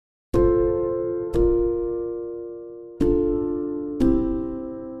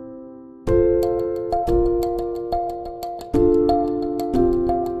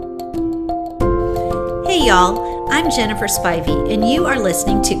I'm Jennifer Spivey, and you are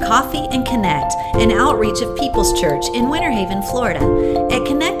listening to Coffee and Connect, an outreach of People's Church in Winter Haven, Florida. At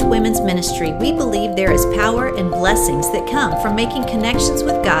Connect Women's Ministry, we believe there is power and blessings that come from making connections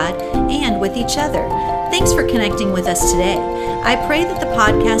with God and with each other. Thanks for connecting with us today. I pray that the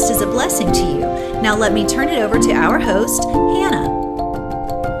podcast is a blessing to you. Now let me turn it over to our host, Hannah.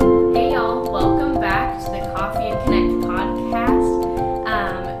 Hey y'all, welcome back to the Coffee and Connect podcast.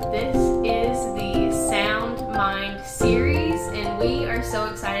 This is the Sound Mind series, and we are so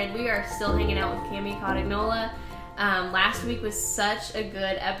excited. We are still hanging out with Cami Cotignola. Last week was such a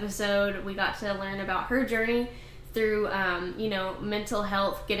good episode. We got to learn about her journey through, mental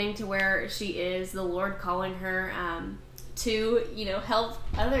health, getting to where she is, the Lord calling her to, help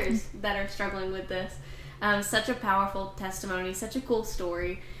others that are struggling with this. Such a powerful testimony, such a cool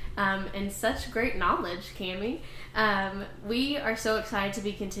story, and such great knowledge, Cami. We are so excited to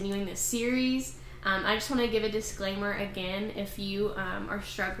be continuing this series. I just want to give a disclaimer again. If you are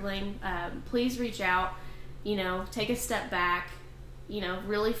struggling, please reach out, take a step back,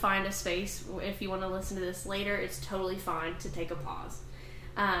 really find a space. If you want to listen to this later, it's totally fine to take a pause.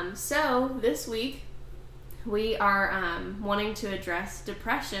 So this week, we are wanting to address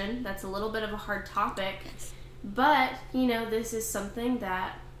depression. That's a little bit of a hard topic, but, this is something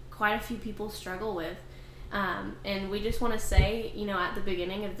that quite a few people struggle with. And we just want to say, at the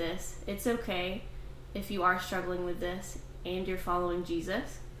beginning of this, it's okay if you are struggling with this and you're following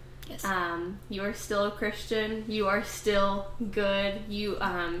Jesus. Yes. You are still a Christian. You are still good. You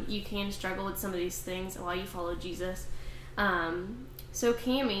can struggle with some of these things while you follow Jesus. So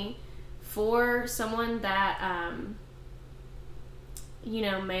Cami, for someone that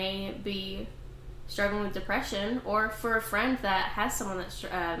may be struggling with depression, or for a friend that has someone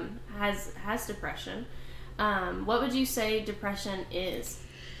that has depression, what would you say depression is?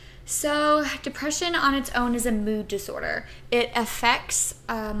 So, depression on its own is a mood disorder. It affects,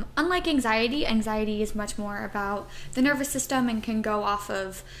 unlike anxiety is much more about the nervous system and can go off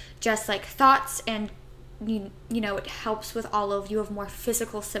of just like thoughts, and it helps with all of you have more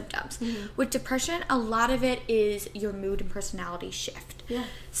physical symptoms. Mm-hmm. With depression, a lot of it is your mood and personality shift. Yeah.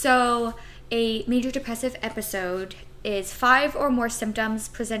 So, a major depressive episode is 5 or more symptoms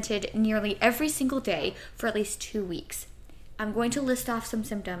presented nearly every single day for at least 2 weeks. I'm going to list off some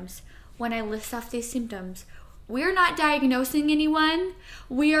symptoms. When I list off these symptoms, we're not diagnosing anyone.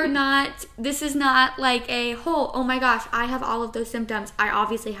 This is not like oh my gosh, I have all of those symptoms. I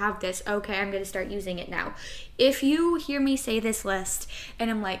obviously have this. Okay, I'm going to start using it now. If you hear me say this list and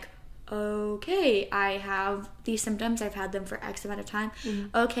I'm like, okay, I have these symptoms, I've had them for X amount of time.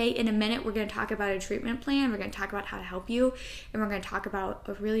 Mm-hmm. Okay, in a minute, we're going to talk about a treatment plan. We're going to talk about how to help you. And we're going to talk about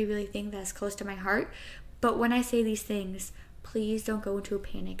a really, really thing that's close to my heart. But when I say these things, please don't go into a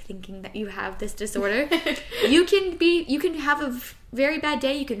panic thinking that you have this disorder. You can have a very bad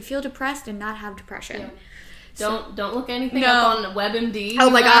day. You can feel depressed and not have depression. Yeah. Don't look anything up on WebMD.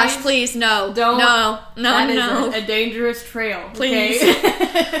 Oh my gosh, please, no. Don't. No. That is a dangerous trail. Please.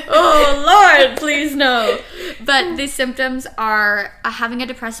 Okay? Oh, Lord, please, no. But the symptoms are having a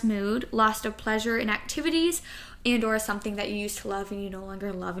depressed mood, loss of pleasure in activities, and or something that you used to love and you no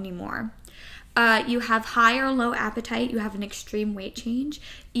longer love anymore. You have high or low appetite. You have an extreme weight change.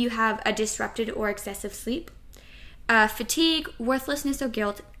 You have a disrupted or excessive sleep. Fatigue, worthlessness or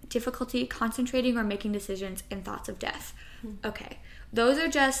guilt, difficulty concentrating or making decisions, and thoughts of death. Okay, those are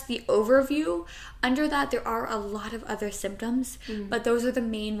just the overview. Under that, there are a lot of other symptoms, but those are the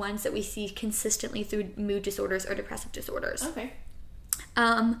main ones that we see consistently through mood disorders or depressive disorders. Okay.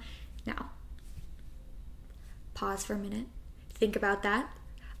 Now, pause for a minute. Think about that.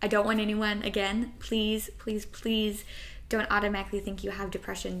 I don't want anyone, again, please don't automatically think you have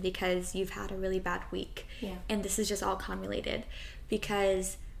depression because you've had a really bad week. Yeah. And this is just all convoluted,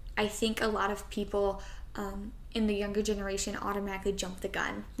 because I think a lot of people in the younger generation automatically jump the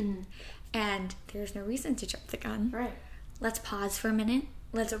gun. Mm-hmm. And there's no reason to jump the gun. Right. Let's pause for a minute.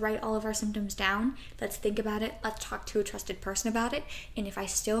 Let's write all of our symptoms down. Let's think about it. Let's talk to a trusted person about it. And if I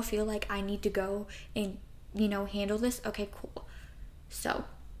still feel like I need to go and, handle this, okay, cool. So,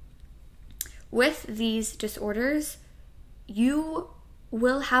 with these disorders, you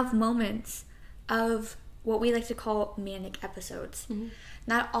will have moments of what we like to call manic episodes. Mm-hmm.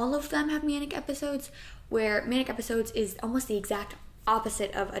 Not all of them have manic episodes, where manic episodes is almost the exact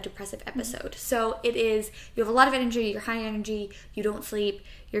opposite of a depressive episode. Mm-hmm. So it is, you have a lot of energy, you're high energy, you don't sleep,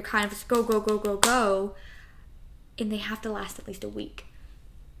 you're kind of just go, and they have to last at least a week.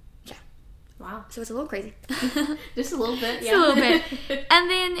 Yeah. Wow. So it's a little crazy. Just a little bit, yeah. Just a little bit. And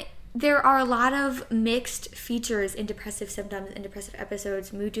then there are a lot of mixed features in depressive symptoms and depressive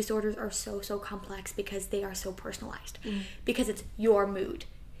episodes. Mood disorders are so complex because they are so personalized. Because it's your mood.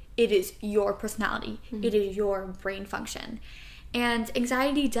 It is your personality. It is your brain function. And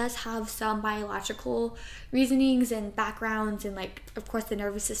anxiety does have some biological reasonings and backgrounds and, like, of course, the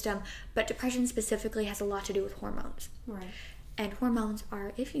nervous system. But depression specifically has a lot to do with hormones. Right. And hormones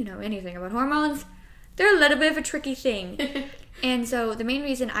are, if you know anything about hormones, they're a little bit of a tricky thing. And so the main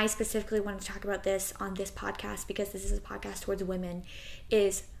reason I specifically wanted to talk about this on this podcast, because this is a podcast towards women,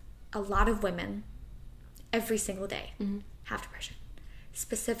 is a lot of women every single day have depression.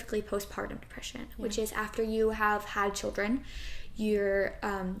 Specifically postpartum depression, which is after you have had children, your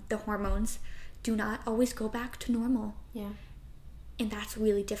the hormones do not always go back to normal. Yeah. And that's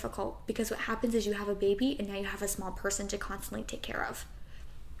really difficult because what happens is you have a baby and now you have a small person to constantly take care of.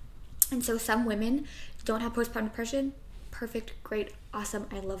 And so some women don't have postpartum depression. Perfect, great, awesome,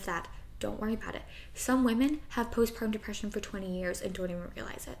 I love that. Don't worry about it. Some women have postpartum depression for 20 years and don't even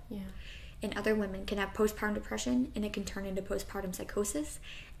realize it. Yeah. And other women can have postpartum depression and it can turn into postpartum psychosis.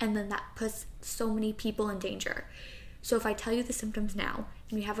 And then that puts so many people in danger. So if I tell you the symptoms now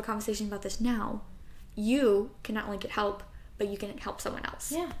and we have a conversation about this now, you can not only get help, but you can help someone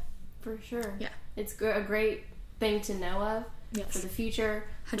else. Yeah, for sure. Yeah. It's a great thing to know of for the future,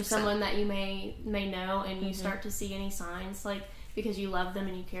 100%. For someone that you may know, and you start to see any signs, like, because you love them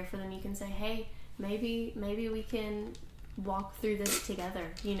and you care for them, you can say, hey, maybe we can walk through this together,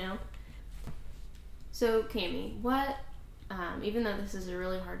 you know? So, Cami, what, even though this is a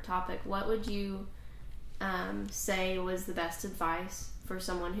really hard topic, what would you say was the best advice for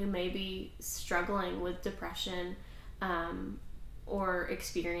someone who may be struggling with depression or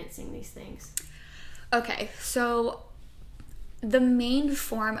experiencing these things? Okay, so the main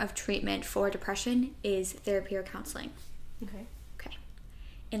form of treatment for depression is therapy or counseling. Okay.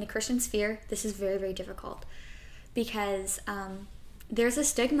 In the Christian sphere, this is very, very difficult because there's a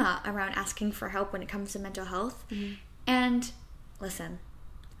stigma around asking for help when it comes to mental health. And listen,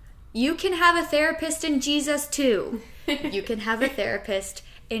 you can have a therapist in Jesus too. You can have a therapist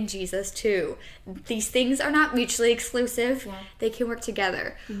in Jesus too. These things are not mutually exclusive. Yeah. They can work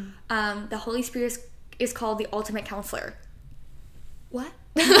together. The Holy Spirit is called the ultimate counselor. What?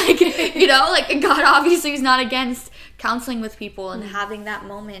 Like, you know, like, God obviously is not against counseling with people and having that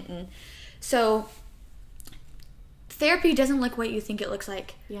moment. And so therapy doesn't look what you think it looks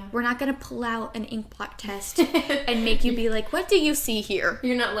like. Yeah. We're not going to pull out an ink blot test and make you be like, what do you see here?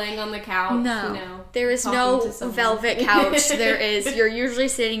 You're not laying on the couch. No. You know, there is no velvet couch. You're usually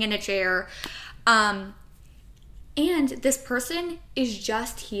sitting in a chair. And this person is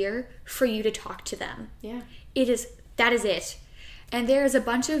just here for you to talk to them. Yeah. That is it. And there's a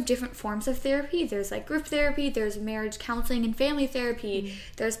bunch of different forms of therapy. There's like group therapy, there's marriage counseling and family therapy,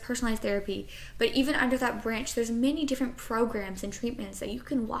 there's personalized therapy. But even under that branch, there's many different programs and treatments that you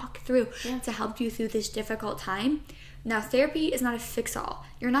can walk through to help you through this difficult time. Now, therapy is not a fix-all.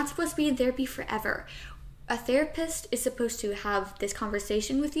 You're not supposed to be in therapy forever. A therapist is supposed to have this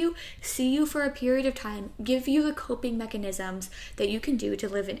conversation with you, see you for a period of time, give you the coping mechanisms that you can do to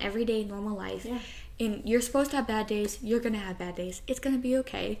live an everyday normal life. Yeah. And you're supposed to have bad days. You're going to have bad days. It's going to be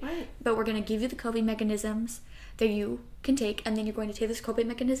okay. Right. But we're going to give you the coping mechanisms that you can take, and then you're going to take those coping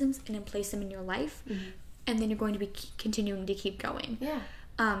mechanisms and then place them in your life, and then you're going to be continuing to keep going. Yeah.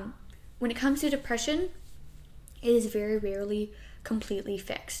 When it comes to depression, it is very rarely completely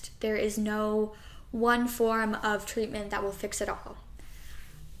fixed. There is no one form of treatment that will fix it all.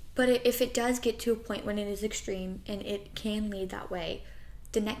 But if it does get to a point when it is extreme, and it can lead that way,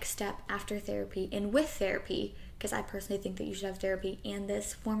 the next step after therapy and with therapy, because I personally think that you should have therapy and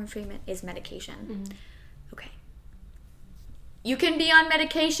this form of treatment, is medication. Okay. You can be on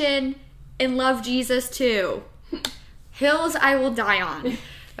medication and love Jesus too. Hills I will die on.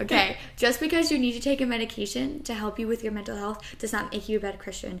 Okay? Just because you need to take a medication to help you with your mental health does not make you a bad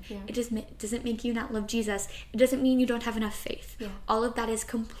Christian. Yeah. It just doesn't make you not love Jesus. It doesn't mean you don't have enough faith. Yeah. All of that is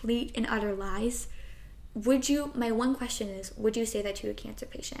complete and utter lies. My one question is, would you say that to a cancer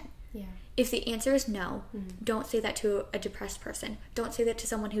patient? Yeah. If the answer is no, don't say that to a depressed person. Don't say that to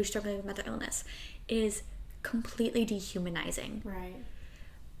someone who's struggling with mental illness. It is completely dehumanizing. Right.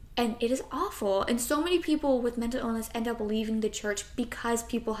 And it is awful. And so many people with mental illness end up leaving the church because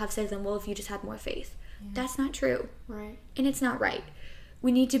people have said to them, well, if you just had more faith. Yeah. That's not true. Right. And it's not right.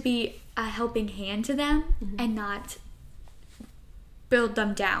 We need to be a helping hand to them and not build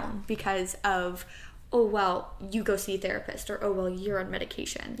them down because of, oh, well, you go see a therapist, or, oh, well, you're on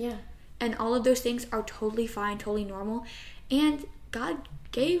medication. Yeah. And all of those things are totally fine, totally normal. And God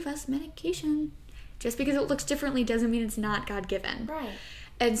gave us medication. Just because it looks differently doesn't mean it's not God-given. Right.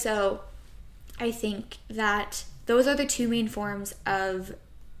 And so I think that those are the two main forms of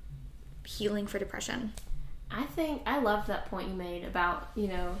healing for depression. I love that point you made about,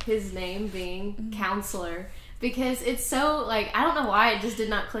 his name being Counselor, because it's so, I don't know why it just did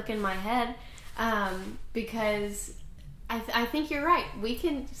not click in my head, because I think you're right. We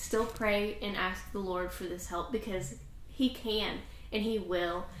can still pray and ask the Lord for this help, because he can, and he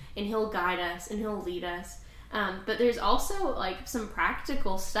will, and he'll guide us, and he'll lead us. But there's also, some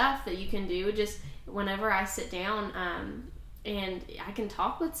practical stuff that you can do just whenever I sit down, and I can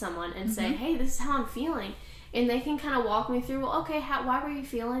talk with someone and say, hey, this is how I'm feeling. And they can kind of walk me through, well, okay, why were you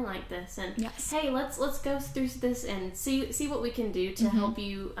feeling like this? And, hey, let's go through this and see what we can do to help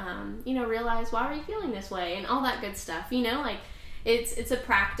you, realize why are you feeling this way and all that good stuff. It's a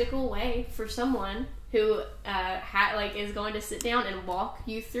practical way for someone who is going to sit down and walk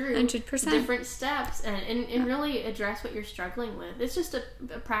you through 100%. Different steps and really address what you're struggling with. It's just a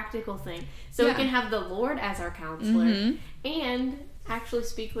practical thing. So we can have the Lord as our counselor and actually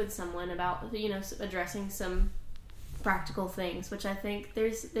speak with someone about, addressing some practical things, which I think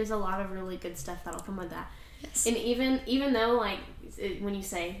there's a lot of really good stuff that'll come with that. Yes. And even though, when you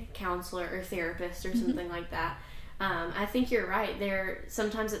say counselor or therapist or something like that, I think you're right.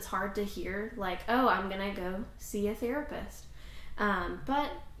 Sometimes it's hard to hear, oh, I'm going to go see a therapist. But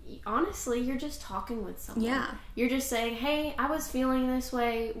honestly, you're just talking with someone. Yeah. You're just saying, hey, I was feeling this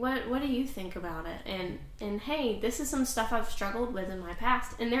way. What do you think about it? And hey, this is some stuff I've struggled with in my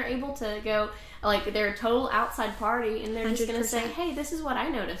past. And they're able to go, they're a total outside party, and they're 100%. Just going to say, hey, this is what I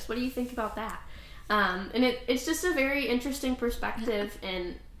noticed. What do you think about that? And it's just a very interesting perspective,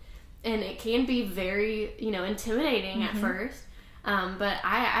 and it can be very, intimidating at first. But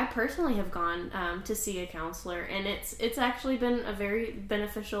I personally have gone to see a counselor, and it's actually been a very,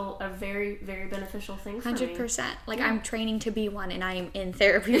 very beneficial thing for 100%. me. 100%. I'm training to be one, and I'm in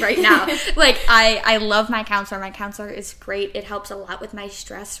therapy right now. I love my counselor. My counselor is great. It helps a lot with my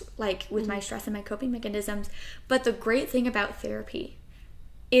stress, with my stress and my coping mechanisms. But the great thing about therapy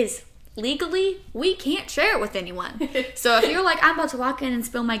is legally, we can't share it with anyone. So if you're I'm about to walk in and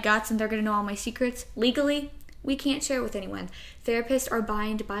spill my guts and they're going to know all my secrets, legally, we can't share it with anyone. Therapists are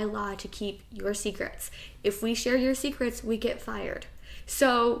bound by law to keep your secrets. If we share your secrets, we get fired.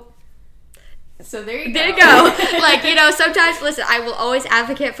 So there you go. Sometimes, listen, I will always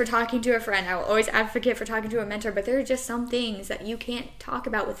advocate for talking to a friend. I will always advocate for talking to a mentor, but there are just some things that you can't talk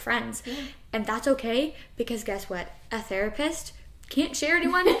about with friends. Yeah. And that's okay, because guess what? A therapist can't share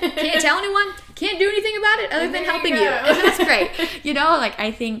anyone, can't tell anyone, can't do anything about it other than helping you. And that's great.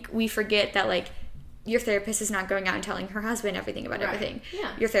 I think we forget that, your therapist is not going out and telling her husband everything about everything.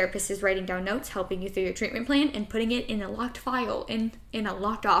 Yeah. Your therapist is writing down notes, helping you through your treatment plan, and putting it in a locked file in a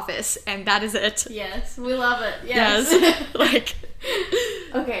locked office, and that is it. Yes, we love it. Yes.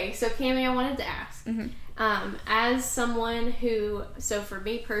 Okay, so Cami, I wanted to ask, as someone who, so for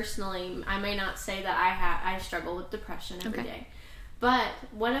me personally, I may not say that I struggle with depression every day. But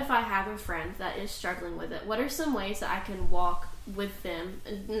what if I have a friend that is struggling with it? What are some ways that I can walk with them,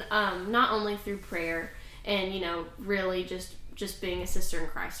 not only through prayer and, really just being a sister in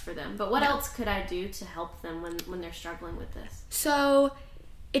Christ for them, but what else could I do to help them when they're struggling with this? So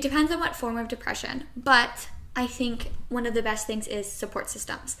it depends on what form of depression, but I think one of the best things is support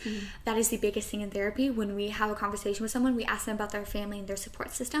systems. That is the biggest thing in therapy. When we have a conversation with someone, we ask them about their family and their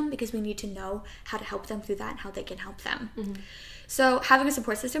support system, because we need to know how to help them through that and how they can help them. So having a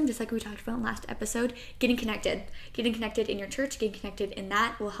support system, just like we talked about in last episode, getting connected in your church, getting connected in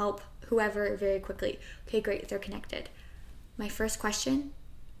that will help whoever very quickly. Okay, great, they're connected. My first question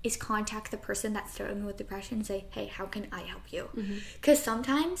is contact the person that's struggling with depression and say, hey, how can I help you? Because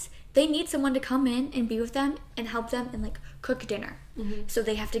sometimes they need someone to come in and be with them and help them and cook dinner. So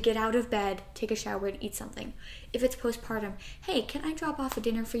they have to get out of bed, take a shower, and eat something. If it's postpartum, hey, can I drop off a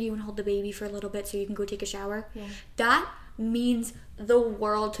dinner for you and hold the baby for a little bit so you can go take a shower? Yeah. That means the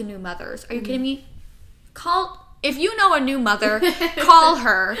world to new mothers. Are you kidding me? If you know a new mother, call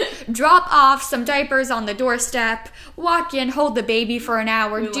her, drop off some diapers on the doorstep, walk in, hold the baby for an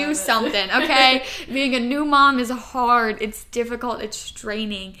hour, do something, okay? Being a new mom is hard. It's difficult. It's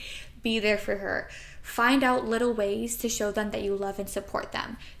straining. Be there for her. Find out little ways to show them that you love and support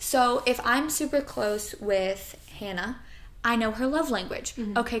them. So if I'm super close with Hannah, I know her love language.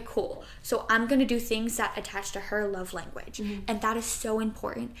 Okay, cool. So I'm going to do things that attach to her love language. And that is so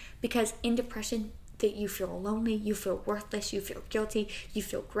important, because in depression, that you feel lonely, you feel worthless, you feel guilty, you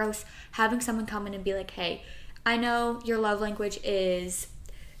feel gross. Having someone come in and be like, hey, I know your love language is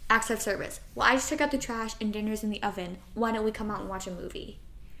acts of service. Well, I just took out the trash and dinner's in the oven. Why don't we come out and watch a movie?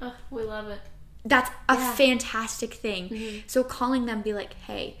 Oh, we love it. that's a fantastic thing. So calling them, be like,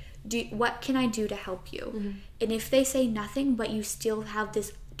 hey, what can I do to help you? And if they say nothing, but you still have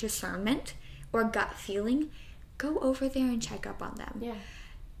this discernment or gut feeling, go over there and check up on them. Yeah.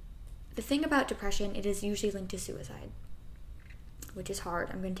 The thing about depression, it is usually linked to suicide, which is hard.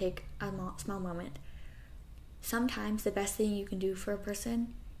 I'm going to take a small moment. Sometimes the best thing you can do for a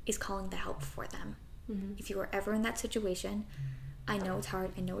person is calling the help for them. If you are ever in that situation, I know it's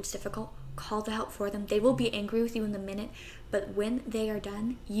hard, I know it's difficult, call the help for them. They will be angry with you in the minute, but when they are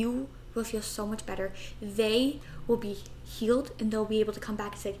done, you will feel so much better. They will be healed, and they'll be able to come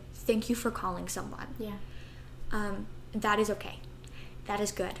back and say, thank you for calling someone. Yeah. That is okay. That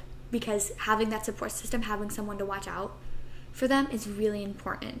is good. Because having that support system, having someone to watch out for them is really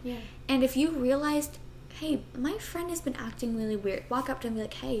important. Yeah. And if you realized, hey, my friend has been acting really weird, walk up to them and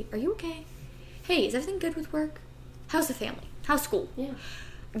be like, hey, are you okay? Hey, is everything good with work? How's the family? How's school? Yeah.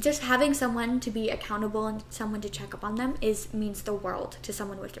 Just having someone to be accountable and someone to check up on them means the world to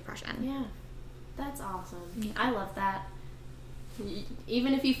someone with depression. Yeah. That's awesome. Yeah. I love that.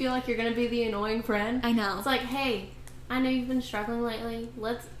 Even if you feel like you're going to be the annoying friend. I know. It's like, hey, I know you've been struggling lately.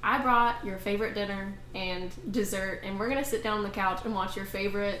 I brought your favorite dinner and dessert, and we're going to sit down on the couch and watch your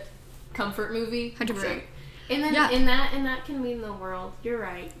favorite comfort movie. 100%. Great. And then and that can mean the world. You're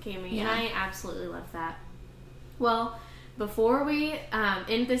right, Cami. Yeah. And I absolutely love that. Well, before we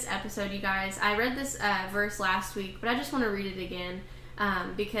end this episode, you guys, I read this verse last week, but I just want to read it again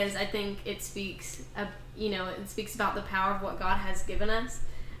because I think it speaks, it speaks about the power of what God has given us,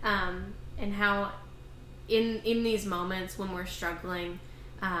 and how in these moments when we're struggling,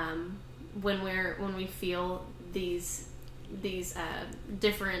 when we feel these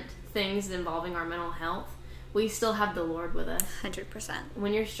different things involving our mental health, we still have the Lord with us. 100%.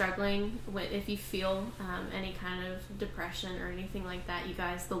 When you're struggling, if you feel any kind of depression or anything like that, you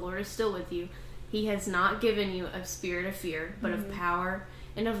guys, the Lord is still with you. He has not given you a spirit of fear, but of power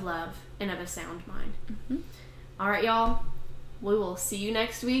and of love and of a sound mind. All right, y'all. We will see you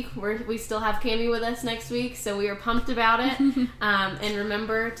next week. We still have Cami with us next week, so we are pumped about it. And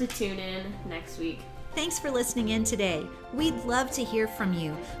remember to tune in next week. Thanks for listening in today. We'd love to hear from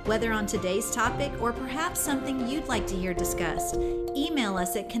you, whether on today's topic or perhaps something you'd like to hear discussed. Email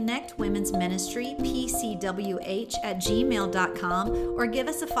us at connectwomen'sministrypcwh@gmail.com or give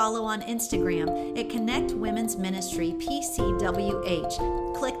us a follow on Instagram at Connect Women's Ministry PCWH.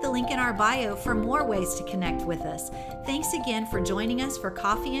 Click the link in our bio for more ways to connect with us. Thanks again for joining us for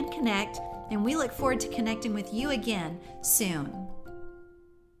Coffee and Connect, and we look forward to connecting with you again soon.